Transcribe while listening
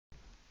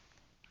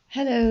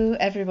Hello,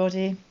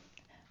 everybody.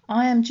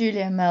 I am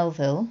Julia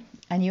Melville,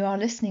 and you are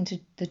listening to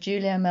the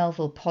Julia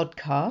Melville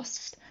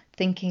podcast,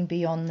 Thinking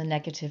Beyond the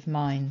Negative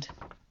Mind.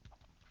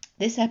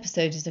 This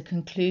episode is a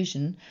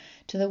conclusion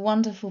to the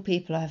wonderful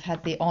people I've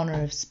had the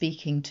honour of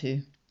speaking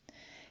to.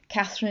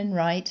 Catherine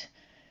Wright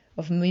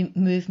of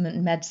Movement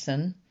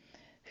Medicine,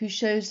 who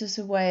shows us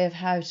a way of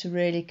how to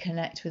really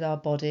connect with our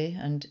body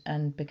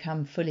and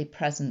become fully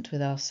present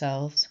with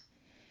ourselves.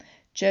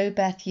 Jo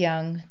Beth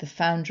Young, the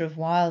founder of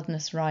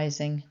Wildness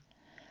Rising.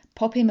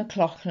 Poppy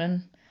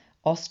McLaughlin,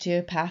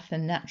 osteopath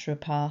and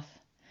naturopath.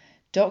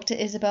 Dr.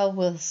 Isabel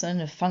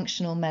Wilson of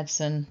Functional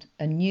Medicine,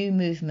 a new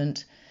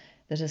movement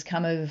that has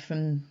come over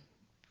from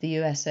the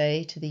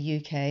USA to the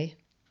UK.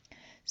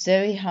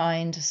 Zoe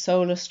Hind,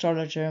 soul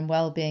astrologer and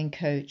well-being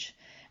coach.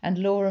 And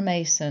Laura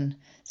Mason,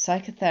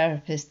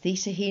 psychotherapist,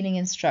 theta healing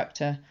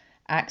instructor,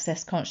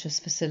 access conscious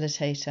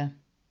facilitator.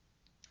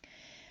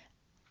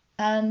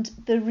 And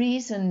the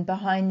reason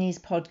behind these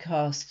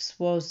podcasts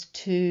was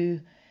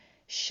to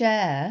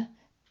share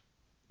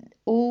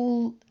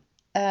all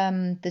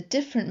the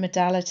different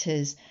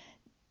modalities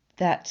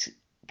that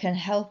can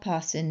help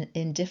us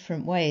in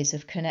different ways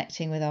of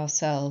connecting with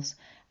ourselves,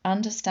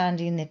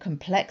 understanding the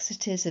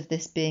complexities of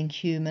this being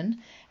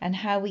human and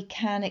how we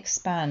can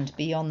expand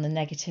beyond the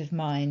negative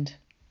mind.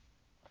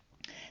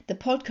 The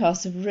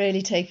podcasts have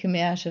really taken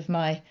me out of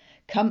my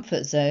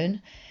comfort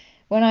zone.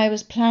 When I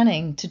was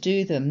planning to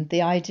do them,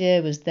 the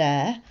idea was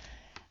there,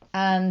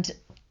 and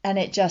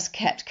it just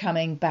kept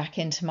coming back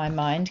into my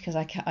mind because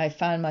I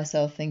found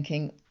myself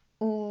thinking,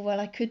 oh, well,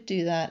 I could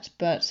do that,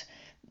 but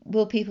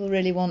will people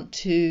really want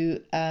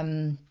to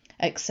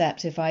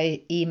accept if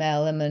I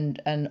email them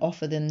and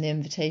offer them the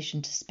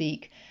invitation to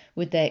speak?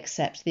 Would they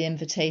accept the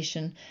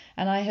invitation?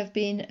 And I have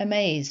been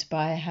amazed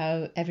by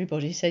how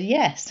everybody said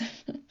yes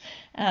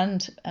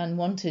and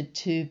wanted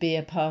to be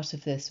a part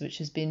of this, which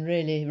has been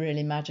really,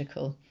 really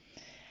magical.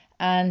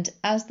 And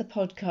as the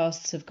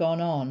podcasts have gone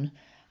on,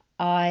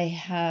 I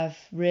have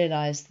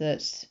realised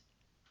that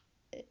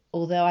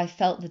although I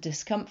felt the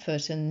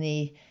discomfort and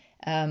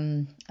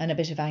a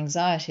bit of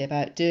anxiety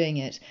about doing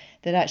it,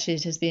 that actually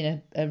it has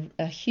been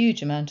a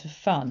huge amount of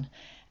fun,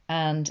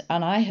 and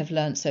I have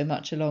learnt so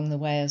much along the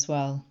way as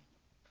well.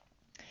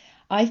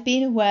 I've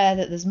been aware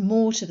that there's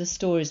more to the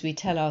stories we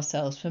tell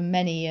ourselves for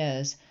many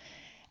years,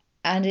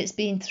 and it's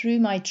been through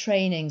my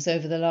trainings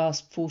over the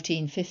last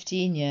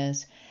 14-15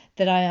 years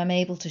that I am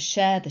able to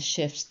share the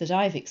shifts that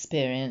I've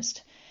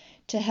experienced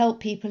to help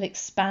people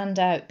expand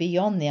out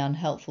beyond the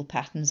unhelpful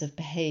patterns of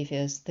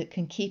behaviours that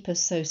can keep us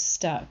so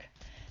stuck,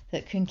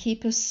 that can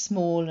keep us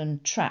small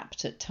and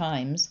trapped at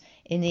times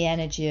in the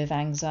energy of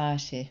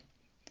anxiety.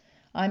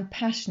 I'm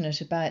passionate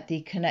about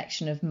the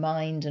connection of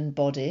mind and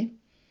body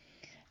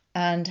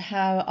and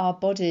how our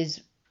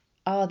bodies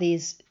are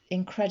these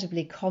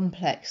incredibly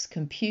complex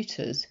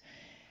computers.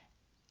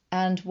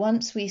 And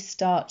once we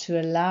start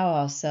to allow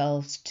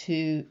ourselves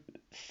to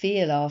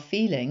feel our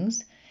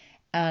feelings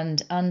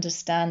and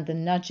understand the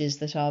nudges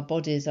that our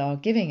bodies are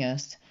giving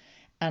us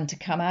and to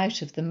come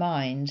out of the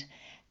mind,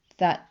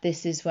 that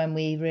this is when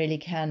we really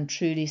can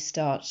truly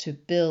start to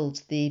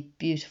build the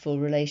beautiful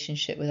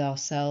relationship with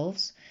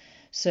ourselves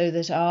so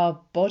that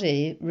our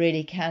body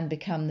really can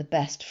become the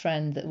best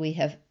friend that we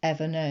have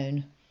ever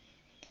known.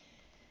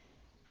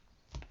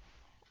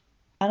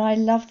 And I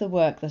love the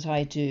work that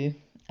I do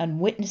and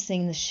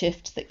witnessing the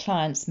shift that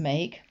clients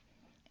make.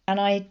 And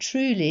I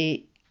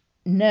truly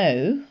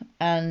know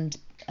and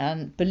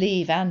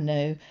believe and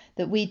know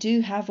that we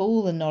do have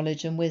all the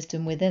knowledge and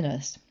wisdom within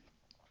us,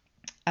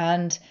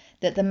 and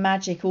that the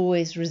magic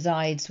always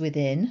resides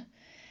within,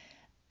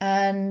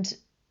 and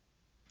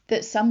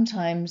that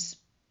sometimes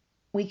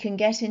we can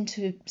get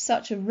into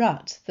such a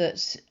rut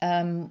that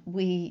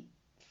we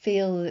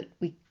feel that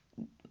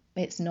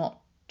it's not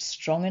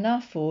strong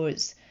enough, or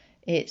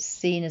it's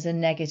seen as a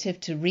negative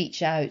to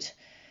reach out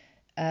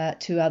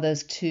to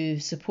others to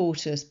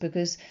support us,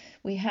 because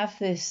we have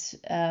this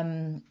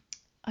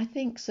I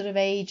think sort of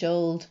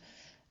age-old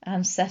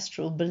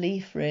ancestral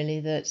belief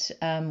really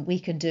that we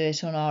can do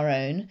it on our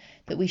own,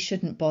 that we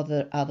shouldn't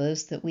bother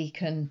others, that we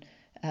can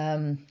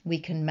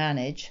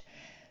manage.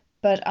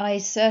 But I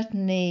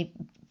certainly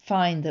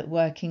find that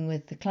working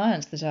with the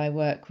clients that I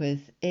work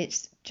with,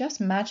 it's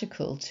just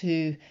magical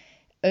to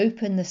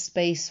open the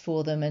space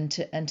for them and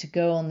to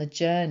go on the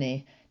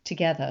journey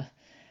together.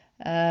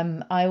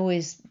 I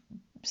always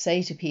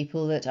say to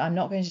people that I'm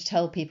not going to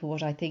tell people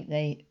what I think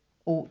they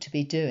ought to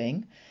be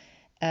doing.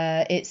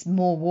 It's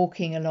more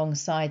walking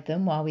alongside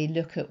them while we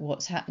look at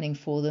what's happening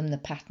for them, the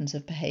patterns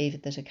of behaviour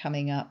that are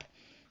coming up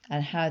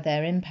and how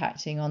they're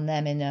impacting on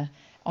them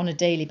on a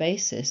daily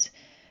basis,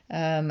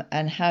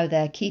 and how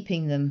they're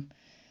keeping them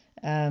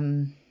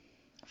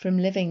from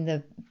living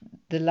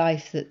the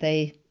life that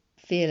they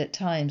feel at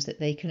times that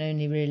they can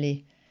only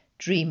really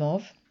dream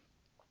of,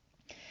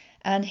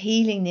 and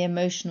healing the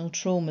emotional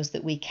traumas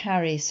that we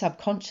carry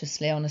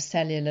subconsciously on a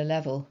cellular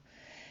level.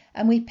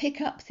 And we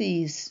pick up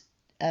these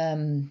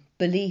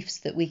beliefs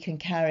that we can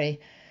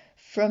carry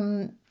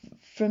from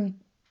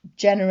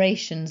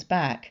generations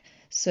back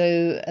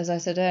So, as I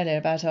said earlier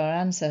about our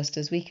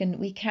ancestors, we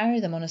carry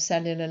them on a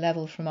cellular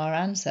level from our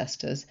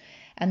ancestors,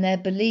 and they're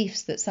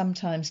beliefs that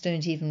sometimes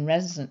don't even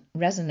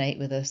resonate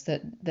with us,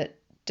 that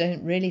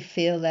don't really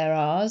feel they're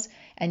ours,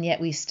 and yet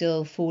we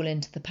still fall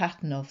into the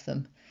pattern of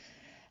them.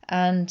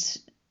 And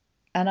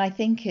I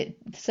think it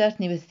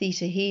certainly with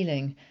theta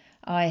healing,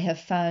 I have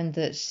found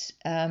that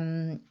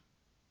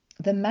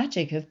the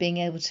magic of being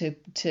able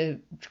to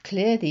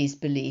clear these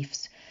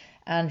beliefs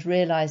and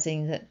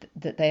realizing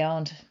that they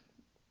aren't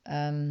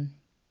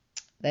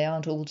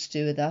all to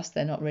do with us.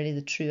 They're not really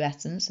the true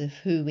essence of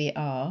who we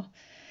are.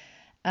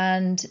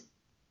 And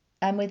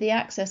with the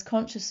access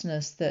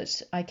consciousness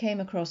that I came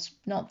across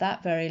not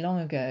that very long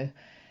ago,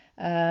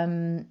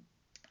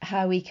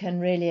 how we can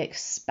really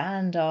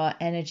expand our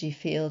energy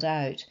field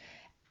out,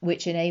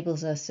 which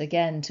enables us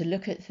again to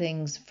look at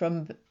things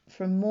from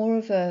more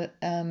of a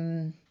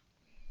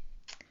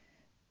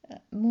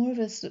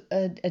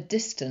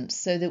distance,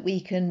 so that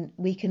we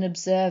can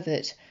observe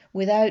it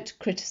without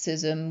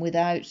criticism,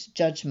 without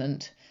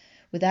judgment,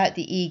 without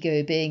the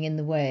ego being in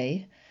the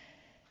way,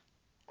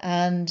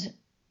 and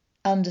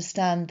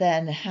understand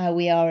then how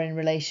we are in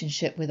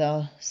relationship with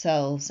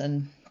ourselves,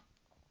 and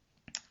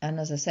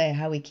as I say,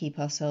 how we keep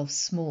ourselves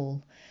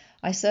small.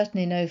 I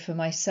certainly know for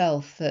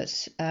myself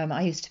that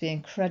I used to be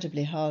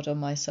incredibly hard on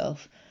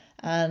myself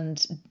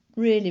and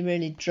really,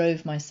 really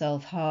drove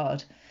myself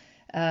hard,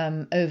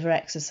 over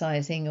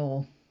exercising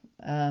or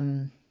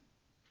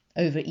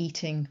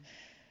overeating,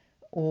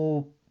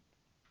 or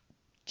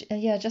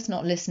just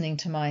not listening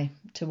to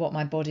what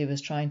my body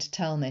was trying to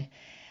tell me.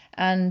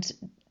 And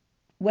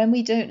when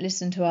we don't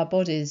listen to our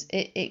bodies,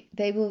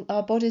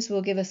 our bodies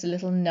will give us a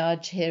little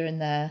nudge here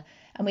and there,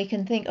 and we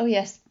can think, oh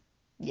yes,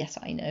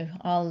 I know,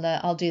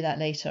 I'll do that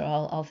later,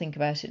 I'll think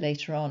about it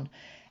later on.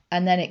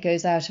 And then it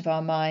goes out of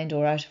our mind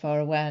or out of our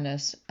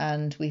awareness,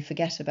 and we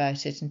forget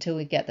about it until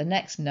we get the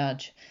next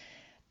nudge.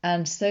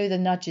 And so the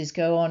nudges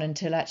go on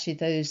until actually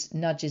those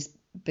nudges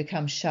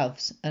become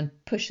shoves and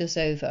push us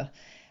over.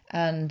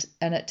 And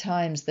at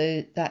times,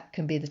 though, that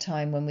can be the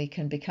time when we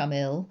can become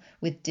ill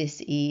with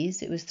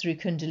dis-ease. It was through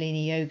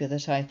Kundalini Yoga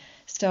that I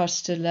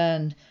started to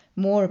learn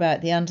more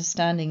about the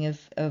understanding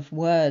of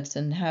words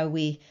and how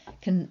we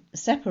can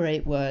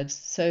separate words.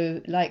 So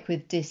like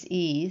with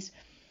dis-ease,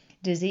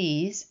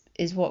 disease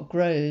is what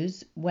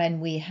grows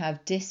when we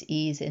have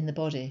dis-ease in the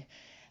body.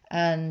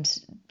 And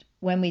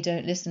when we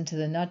don't listen to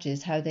the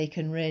nudges, how they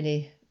can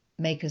really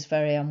make us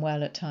very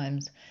unwell at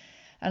times.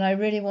 And I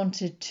really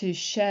wanted to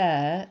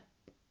share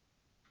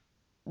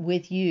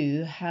with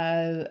you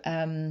how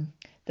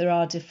there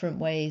are different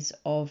ways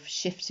of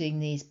shifting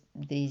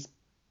these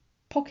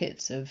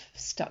pockets of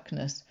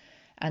stuckness,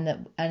 and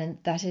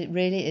that it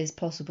really is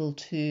possible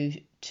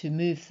to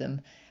move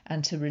them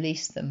and to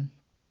release them.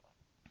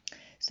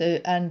 So,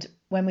 and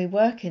when we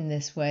work in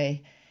this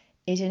way,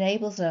 it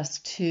enables us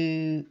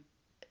to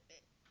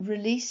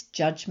release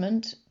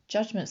judgment.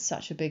 Judgment's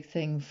such a big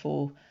thing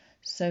for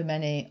so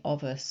many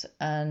of us,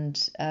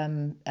 and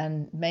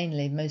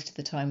mainly most of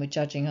the time we're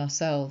judging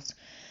ourselves.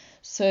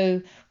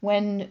 So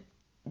when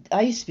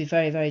I used to be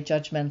very, very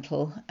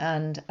judgmental,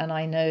 and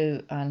I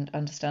know and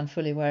understand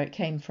fully where it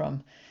came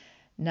from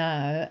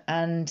now,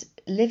 and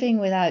living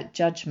without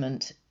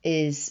judgment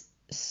is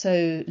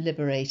so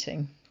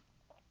liberating.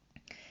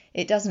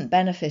 It doesn't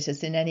benefit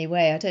us in any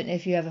way. I don't know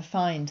if you ever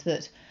find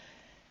that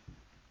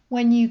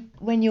when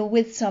you're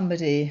with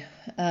somebody,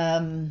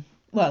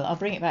 well, I'll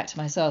bring it back to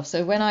myself.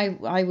 So when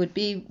I would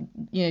be,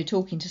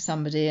 talking to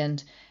somebody,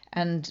 and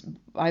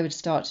I would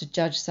start to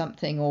judge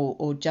something,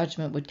 or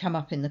judgment would come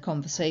up in the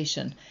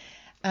conversation,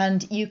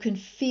 and you can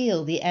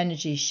feel the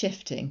energy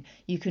shifting.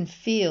 You can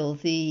feel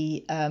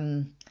the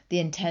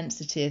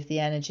intensity of the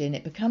energy, and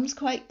it becomes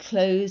quite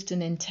closed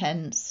and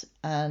intense,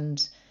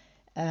 and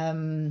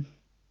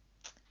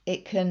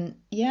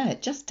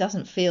it just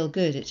doesn't feel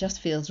good. It just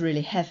feels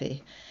really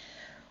heavy.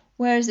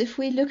 Whereas if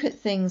we look at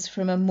things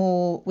with a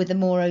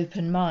more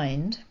open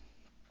mind,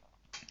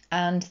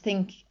 and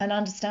think and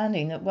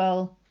understanding that,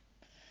 well,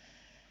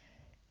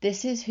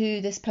 this is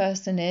who this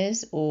person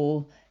is,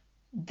 or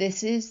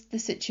this is the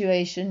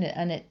situation,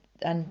 and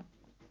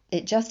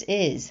it just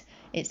is.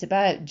 It's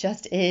about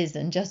just is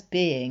and just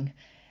being,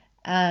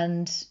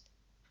 and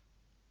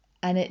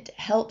it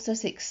helps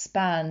us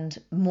expand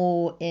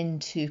more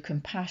into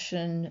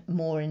compassion,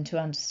 more into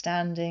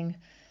understanding,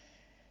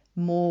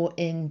 more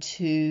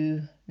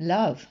into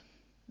love,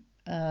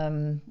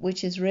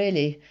 which is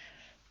really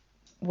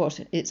what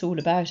it's all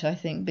about. I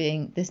think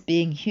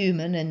being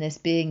human, and this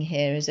being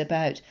here is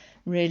about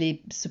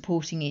really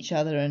supporting each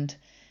other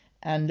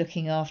and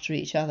looking after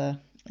each other,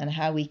 and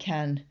how we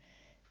can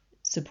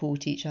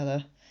support each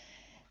other.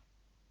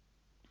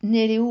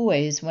 Nearly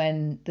always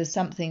when there's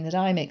something that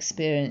I'm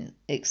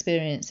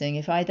experiencing,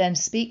 if I then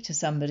speak to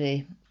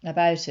somebody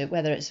about it,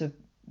 whether it's a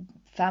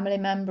family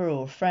member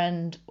or a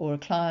friend or a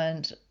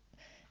client,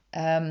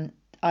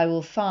 I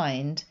will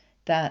find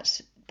that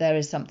there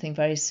is something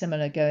very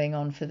similar going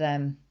on for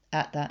them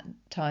at that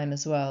time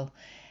as well.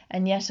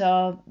 And yet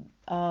our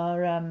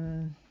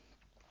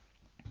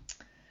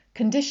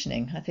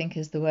conditioning, I think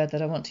is the word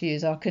that I want to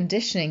use. Our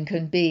conditioning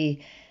can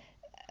be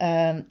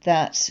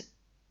that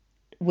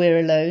we're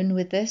alone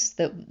with this,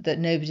 that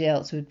nobody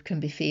else can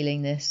be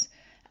feeling this,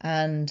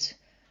 and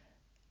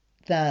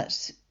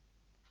that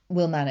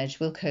we'll manage,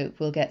 we'll cope,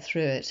 we'll get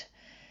through it.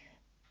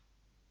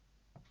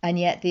 And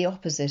yet the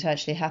opposite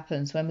actually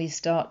happens when we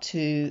start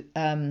to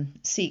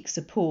seek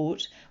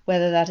support,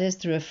 whether that is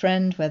through a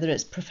friend, whether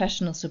it's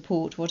professional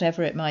support,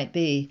 whatever it might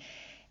be.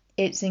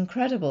 It's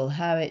incredible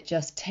how it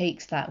just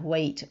takes that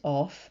weight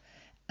off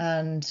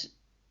and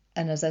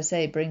as I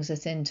say, brings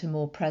us into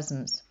more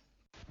presence.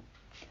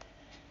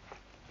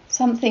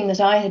 Something that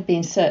I had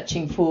been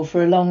searching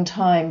for a long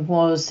time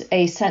was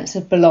a sense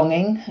of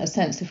belonging, a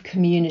sense of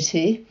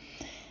community.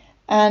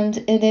 And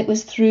it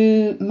was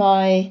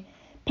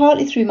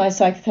partly through my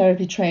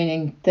psychotherapy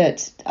training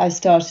that I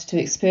started to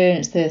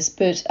experience this,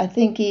 but I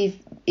think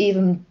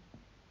even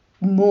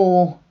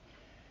more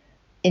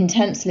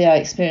intensely I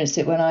experienced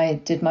it when I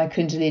did my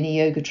Kundalini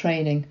yoga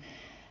training,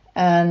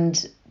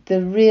 and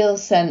the real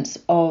sense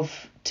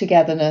of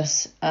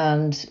togetherness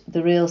and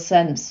the real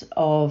sense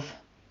of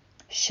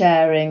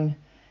sharing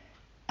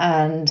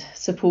and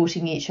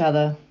supporting each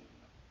other,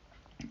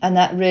 and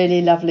that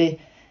really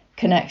lovely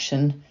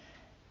connection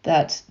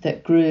that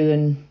grew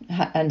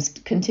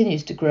and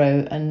continues to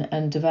grow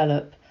and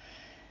develop.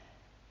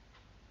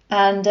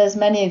 And as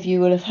many of you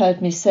will have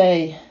heard me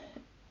say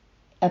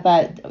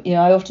about,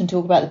 I often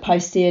talk about the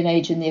Piscean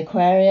age and the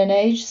Aquarian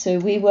age. So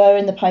we were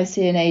in the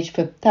Piscean age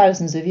for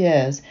thousands of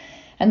years,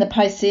 and the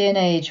Piscean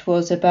age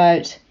was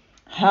about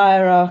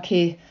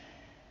hierarchy,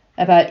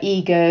 about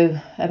ego,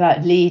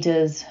 about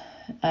leaders,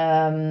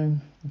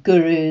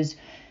 gurus,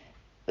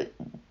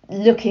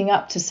 looking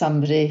up to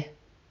somebody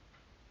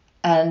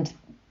and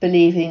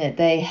believing that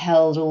they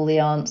held all the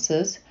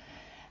answers.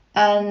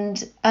 And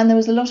there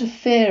was a lot of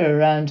fear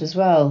around as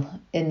well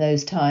in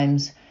those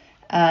times.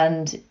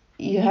 And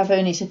you have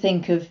only to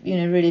think of,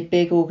 really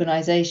big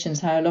organisations,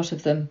 how a lot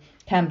of them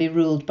can be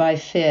ruled by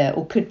fear,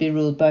 or could be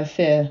ruled by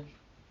fear,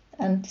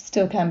 and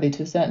still can be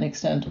to a certain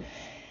extent.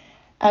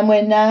 And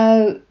we're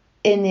now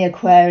in the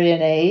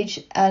Aquarian age,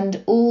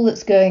 and all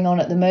that's going on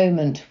at the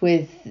moment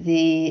with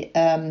the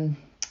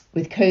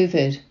with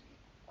COVID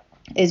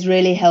is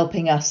really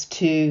helping us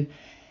to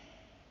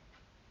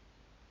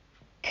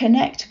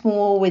connect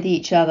more with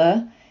each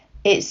other.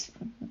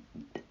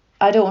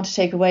 I don't want to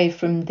take away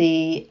from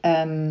the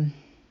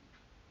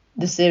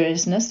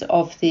seriousness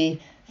of the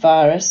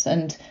virus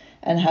and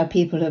how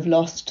people have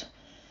lost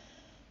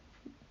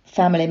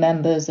family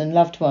members and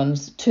loved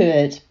ones to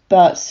it,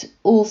 but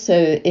also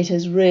it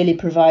has really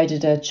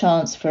provided a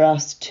chance for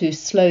us to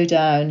slow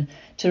down,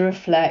 to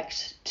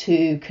reflect,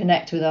 to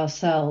connect with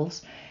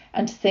ourselves,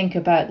 and to think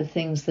about the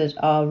things that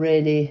are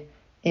really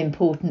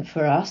important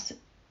for us.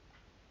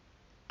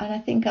 And I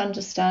think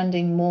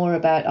understanding more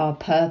about our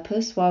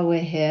purpose while we're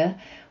here.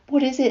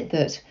 What is it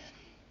that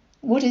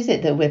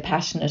we're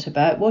passionate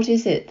about? What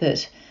is it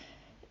that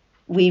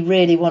we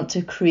really want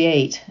to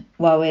create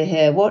while we're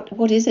here?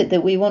 What is it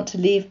that we want to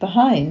leave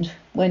behind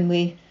when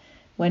we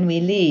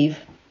leave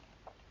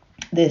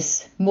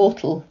this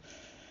mortal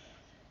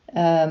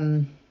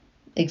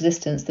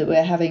existence that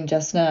we're having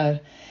just now?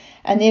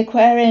 And the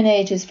Aquarian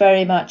age is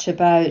very much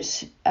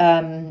about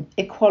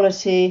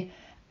equality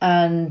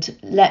and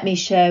let me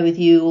share with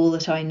you all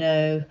that I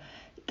know,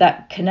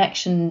 that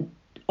connection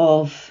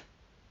of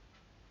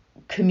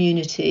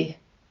community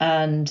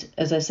and,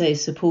 as I say,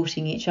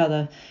 supporting each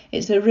other.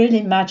 It's a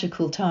really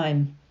magical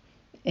time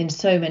in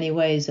so many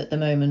ways at the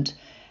moment.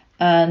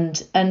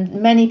 And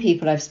many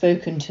people I've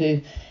spoken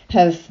to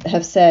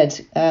have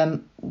said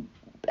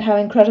how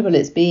incredible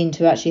it's been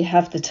to actually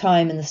have the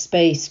time and the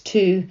space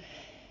to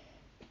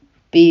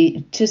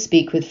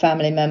speak with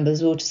family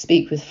members or to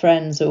speak with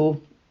friends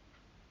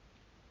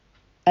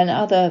and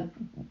other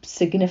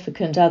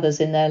significant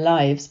others in their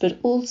lives, but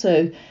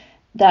also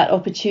that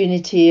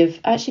opportunity of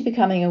actually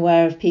becoming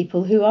aware of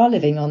people who are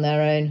living on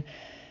their own,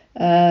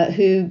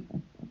 who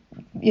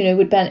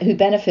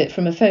benefit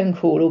from a phone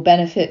call or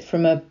benefit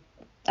from a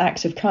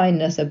act of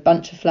kindness, a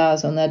bunch of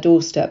flowers on their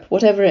doorstep,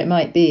 whatever it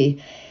might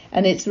be.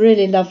 And it's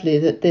really lovely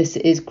that this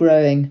is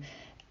growing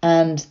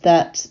and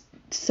that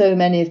so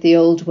many of the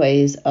old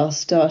ways are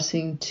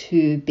starting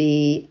to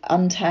be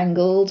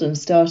untangled and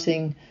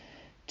starting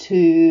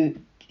to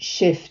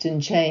shift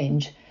and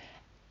change,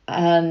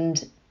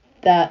 and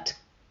that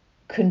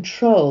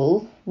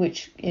control,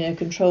 which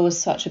control was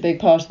such a big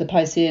part of the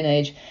Piscean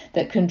age,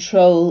 that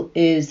control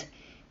is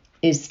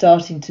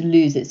starting to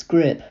lose its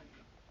grip,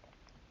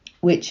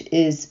 which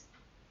is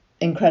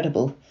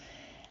incredible.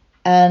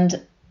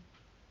 And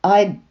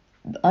I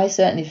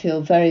certainly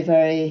feel very,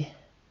 very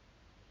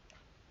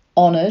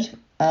honoured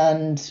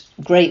and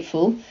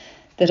grateful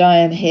that I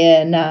am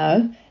here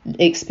now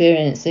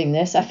experiencing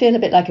this. I feel a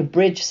bit like a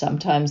bridge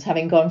sometimes,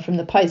 having gone from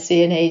the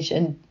Piscean age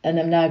and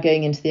I'm now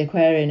going into the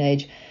Aquarian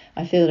age.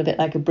 I feel a bit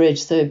like a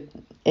bridge. So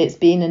it's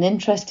been an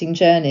interesting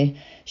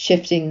journey,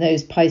 shifting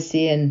those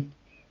Piscean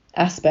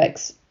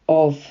aspects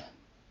of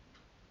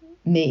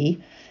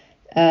me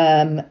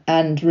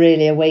and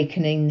really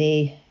awakening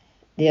the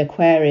the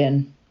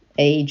Aquarian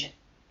age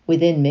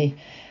within me,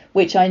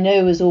 which I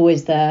know was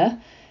always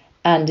there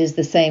and is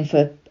the same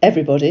for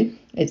everybody.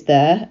 It's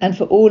there, and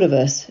for all of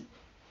us.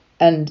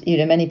 And,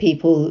 many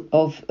people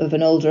of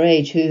an older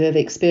age who have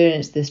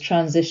experienced this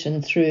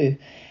transition through.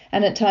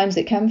 And at times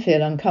it can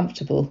feel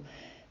uncomfortable,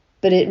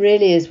 but it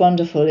really is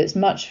wonderful. It's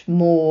much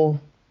more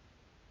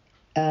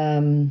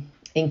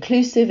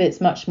inclusive.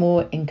 It's much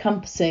more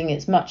encompassing.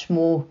 It's much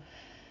warmer,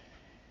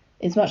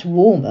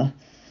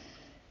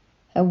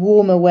 a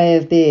warmer way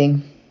of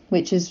being,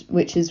 which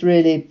is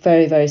really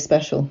very, very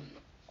special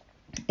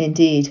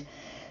indeed.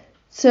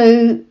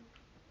 So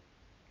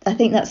I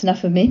think that's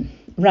enough of me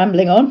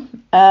rambling on.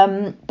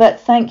 But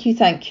thank you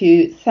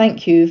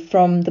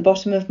from the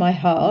bottom of my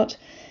heart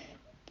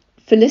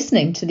for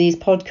listening to these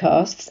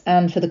podcasts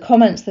and for the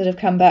comments that have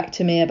come back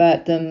to me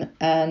about them.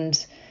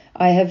 And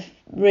I have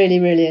really,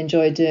 really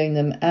enjoyed doing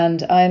them.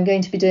 And I am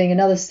going to be doing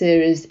another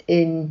series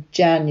in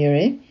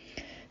January.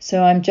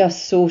 So I'm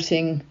just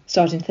starting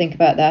to think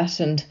about that.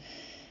 And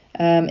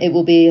it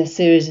will be a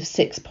series of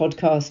 6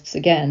 podcasts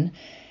again.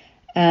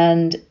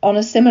 And on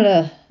a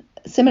similar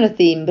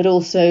theme, but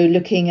also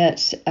looking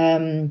at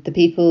the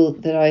people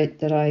that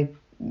I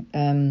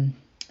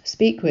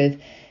speak with,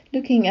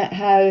 looking at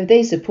how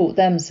they support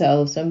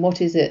themselves and what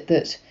is it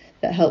that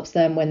helps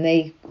them when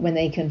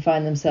they can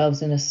find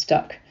themselves in a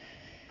stuck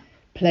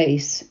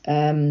place,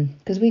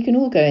 because we can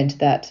all go into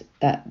that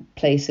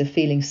place of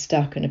feeling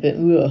stuck and a bit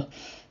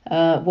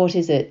what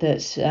is it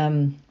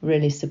that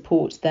really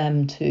supports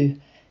them to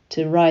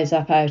rise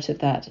up out of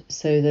that,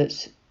 so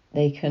that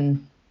they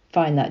can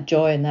find that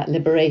joy and that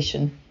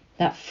liberation,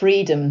 that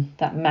freedom,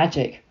 that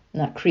magic,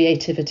 and that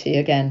creativity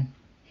again.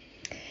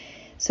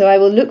 So I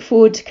will look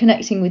forward to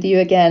connecting with you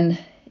again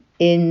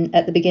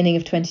at the beginning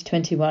of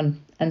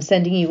 2021 and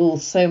sending you all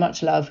so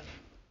much love.